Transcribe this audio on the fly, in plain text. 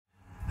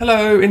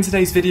Hello, in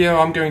today's video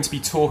I'm going to be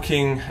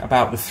talking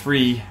about the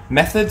 3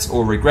 methods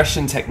or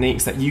regression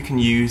techniques that you can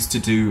use to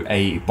do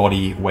a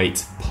body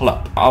weight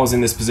pull-up. I was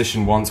in this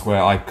position once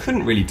where I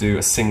couldn't really do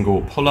a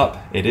single pull-up.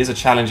 It is a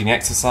challenging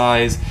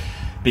exercise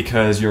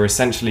because you're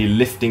essentially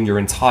lifting your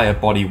entire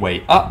body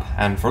weight up,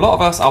 and for a lot of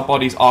us our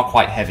bodies are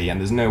quite heavy and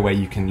there's no way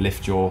you can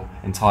lift your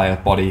entire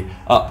body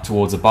up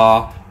towards a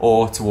bar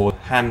or toward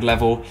hand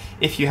level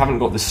if you haven't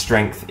got the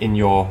strength in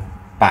your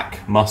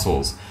back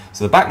muscles.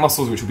 So the back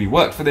muscles which will be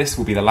worked for this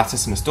will be the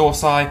latissimus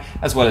dorsi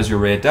as well as your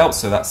rear delt,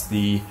 so that's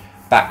the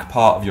back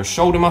part of your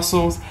shoulder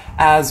muscles,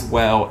 as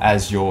well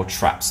as your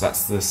traps. So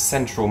that's the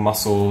central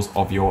muscles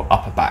of your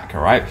upper back,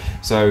 alright?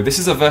 So this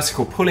is a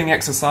vertical pulling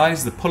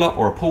exercise, the pull-up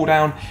or a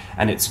pull-down,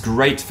 and it's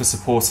great for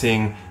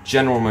supporting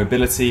general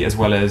mobility as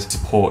well as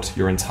support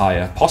your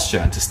entire posture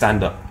and to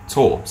stand up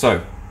tall.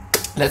 So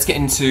let's get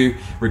into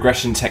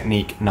regression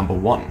technique number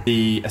 1,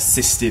 the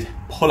assisted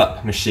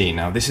pull-up machine.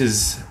 Now this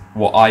is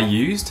what I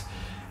used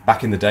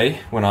back in the day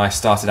when I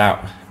started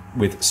out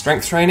with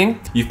strength training.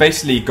 You've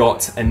basically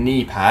got a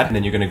knee pad and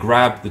then you're going to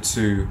grab the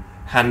 2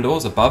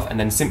 handles above and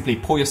then simply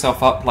pull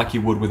yourself up like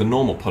you would with a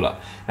normal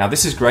pull-up. Now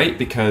this is great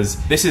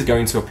because this is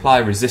going to apply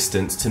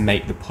resistance to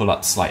make the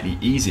pull-up slightly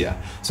easier.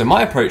 So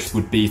my approach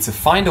would be to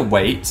find a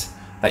weight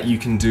that you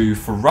can do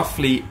for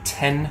roughly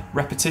 10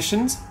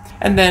 repetitions,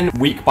 and then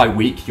week by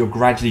week you're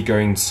gradually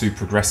going to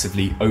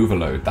progressively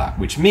overload that,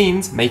 which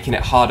means making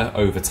it harder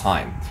over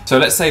time. So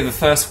let's say the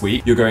first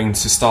week you're going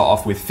to start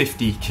off with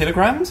 50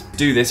 kilograms,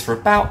 do this for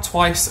about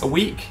twice a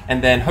week,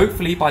 and then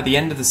hopefully by the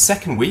end of the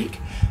second week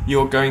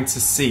you're going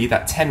to see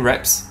that 10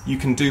 reps you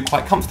can do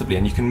quite comfortably,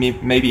 and you can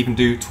maybe even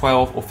do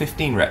 12 or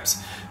 15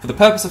 reps. For the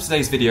purpose of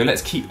today's video,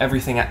 let's keep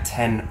everything at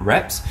 10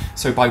 reps.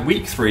 So by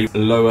week 3,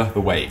 lower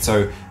the weight.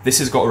 So this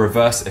has got a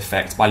reverse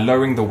effect. By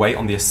lowering the weight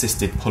on the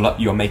assisted pull-up,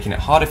 you're making it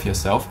harder for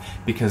yourself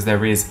because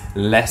there is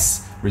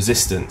less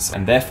resistance,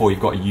 and therefore you've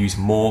got to use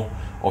more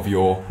of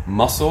your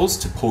muscles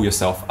to pull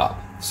yourself up.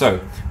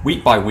 So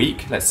week by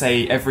week, let's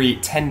say every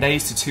 10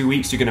 days to 2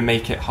 weeks, you're going to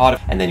make it harder,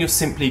 and then you're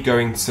simply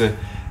going to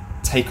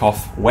take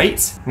off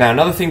weight. Now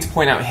another thing to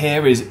point out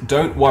here is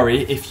don't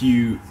worry if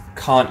you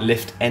can't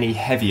lift any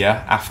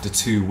heavier after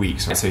 2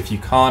 weeks. So if you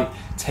can't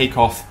take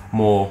off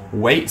more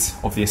weight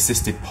of the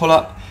assisted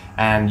pull-up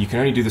and you can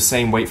only do the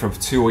same weight for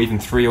 2 or even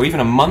 3 or even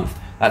a month,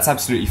 that's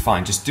absolutely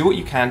fine. Just do what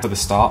you can for the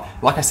start.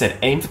 Like I said,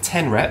 aim for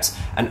 10 reps,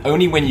 and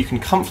only when you can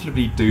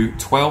comfortably do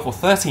 12 or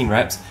 13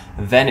 reps,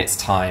 then it's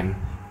time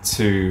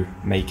to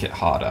make it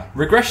harder.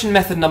 Regression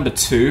method number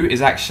 2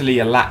 is actually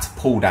a lat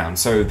pull down.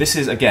 So this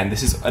is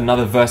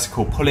another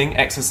vertical pulling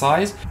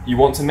exercise. You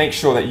want to make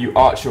sure that you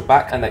arch your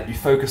back and that you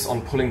focus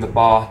on pulling the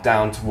bar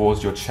down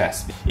towards your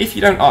chest. If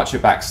you don't arch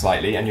your back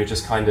slightly and you're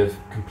just kind of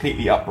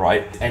completely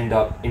upright, end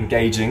up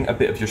engaging a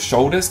bit of your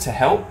shoulders to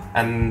help,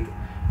 and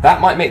that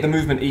might make the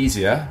movement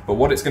easier, but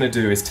what it's going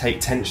to do is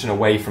take tension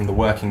away from the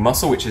working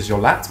muscle, which is your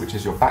lats, which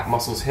is your back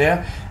muscles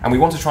here, and we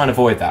want to try and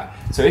avoid that.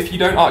 So if you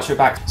don't arch your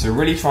back, so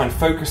really try and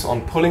focus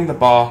on pulling the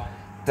bar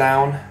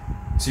down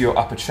to your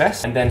upper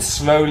chest, and then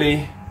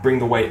slowly bring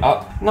the weight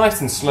up, nice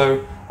and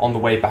slow on the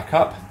way back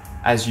up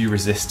as you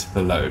resist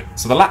the load.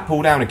 So the lat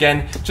pull down,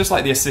 again, just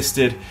like the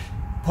assisted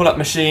pull-up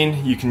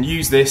machine, you can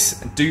use this,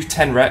 do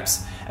 10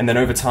 reps, and then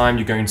over time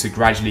you're going to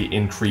gradually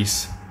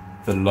increase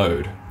the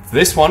load. For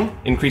this one,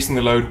 increasing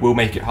the load will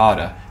make it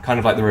harder, kind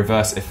of like the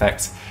reverse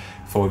effect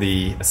for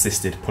the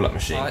assisted pull-up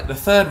machine. The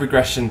third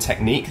regression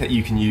technique that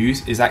you can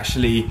use is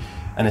actually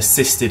an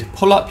assisted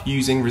pull-up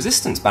using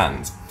resistance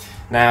bands.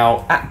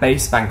 Now, at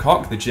Base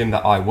Bangkok, the gym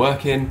that I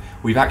work in,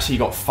 we've actually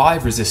got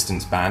 5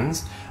 resistance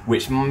bands,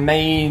 which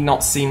may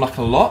not seem like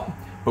a lot,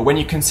 but when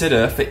you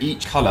consider for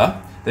each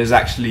color, there's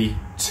actually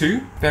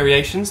 2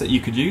 variations that you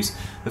could use.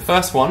 The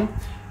first one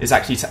is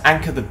actually to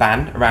anchor the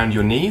band around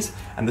your knees,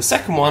 and the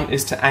second one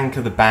is to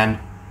anchor the band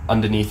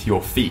underneath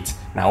your feet.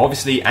 Now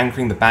obviously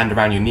anchoring the band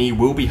around your knee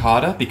will be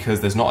harder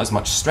because there's not as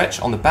much stretch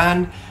on the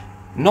band,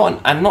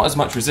 not as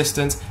much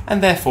resistance,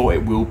 and therefore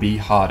it will be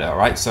harder,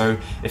 alright? So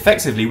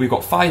effectively we've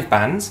got 5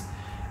 bands,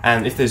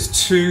 and if there's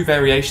 2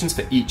 variations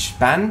for each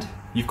band,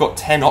 you've got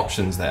 10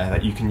 options there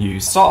that you can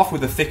use. Start off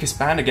with the thickest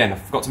band. Again, I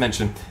forgot to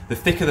mention, the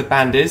thicker the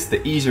band is,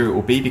 the easier it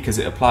will be because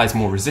it applies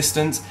more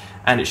resistance,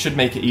 and it should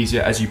make it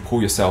easier as you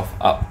pull yourself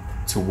up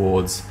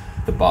towards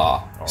the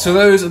bar. So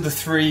those are the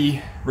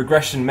 3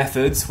 regression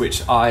methods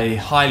which I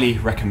highly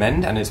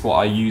recommend, and it's what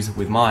I use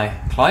with my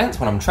clients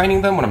when I'm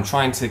training them, when I'm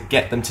trying to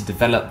get them to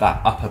develop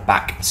that upper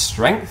back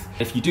strength.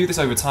 If you do this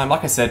over time,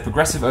 like I said,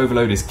 progressive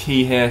overload is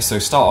key here, so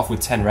start off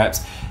with 10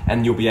 reps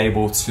and you'll be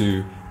able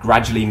to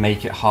gradually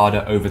make it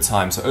harder over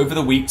time. So over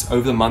the week,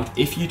 over the month,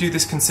 if you do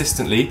this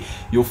consistently,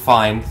 you'll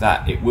find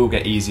that it will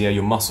get easier,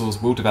 your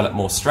muscles will develop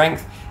more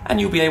strength,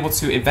 and you'll be able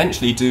to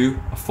eventually do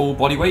a full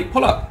body weight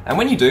pull-up. And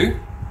when you do,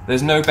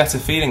 there's no better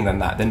feeling than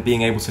that, than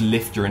being able to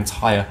lift your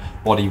entire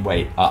body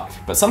weight up.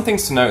 But some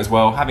things to note as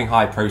well, having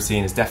high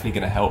protein is definitely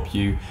going to help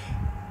you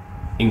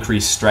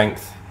increase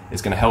strength.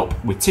 It's going to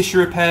help with tissue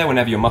repair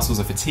whenever your muscles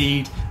are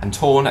fatigued and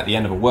torn at the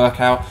end of a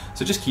workout,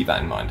 so just keep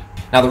that in mind.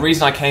 Now the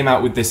reason I came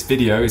out with this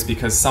video is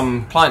because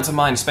some clients of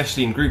mine,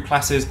 especially in group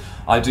classes,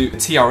 I do a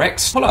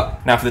TRX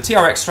pull-up. Now for the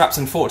TRX straps,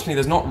 unfortunately,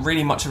 there's not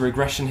really much of a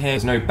regression here.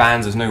 There's no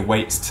bands, there's no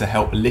weights to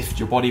help lift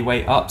your body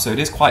weight up, so it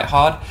is quite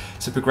hard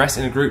to progress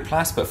in a group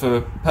class. But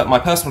for my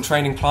personal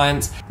training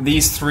clients,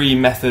 these three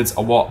methods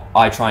are what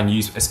I try and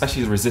use,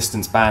 especially the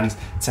resistance bands,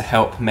 to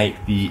help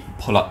make the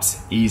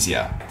pull-ups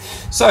easier.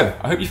 So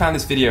I hope you found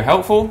this video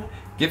helpful.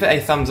 Give it a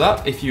thumbs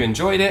up if you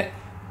enjoyed it,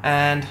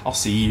 and I'll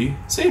see you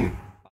soon.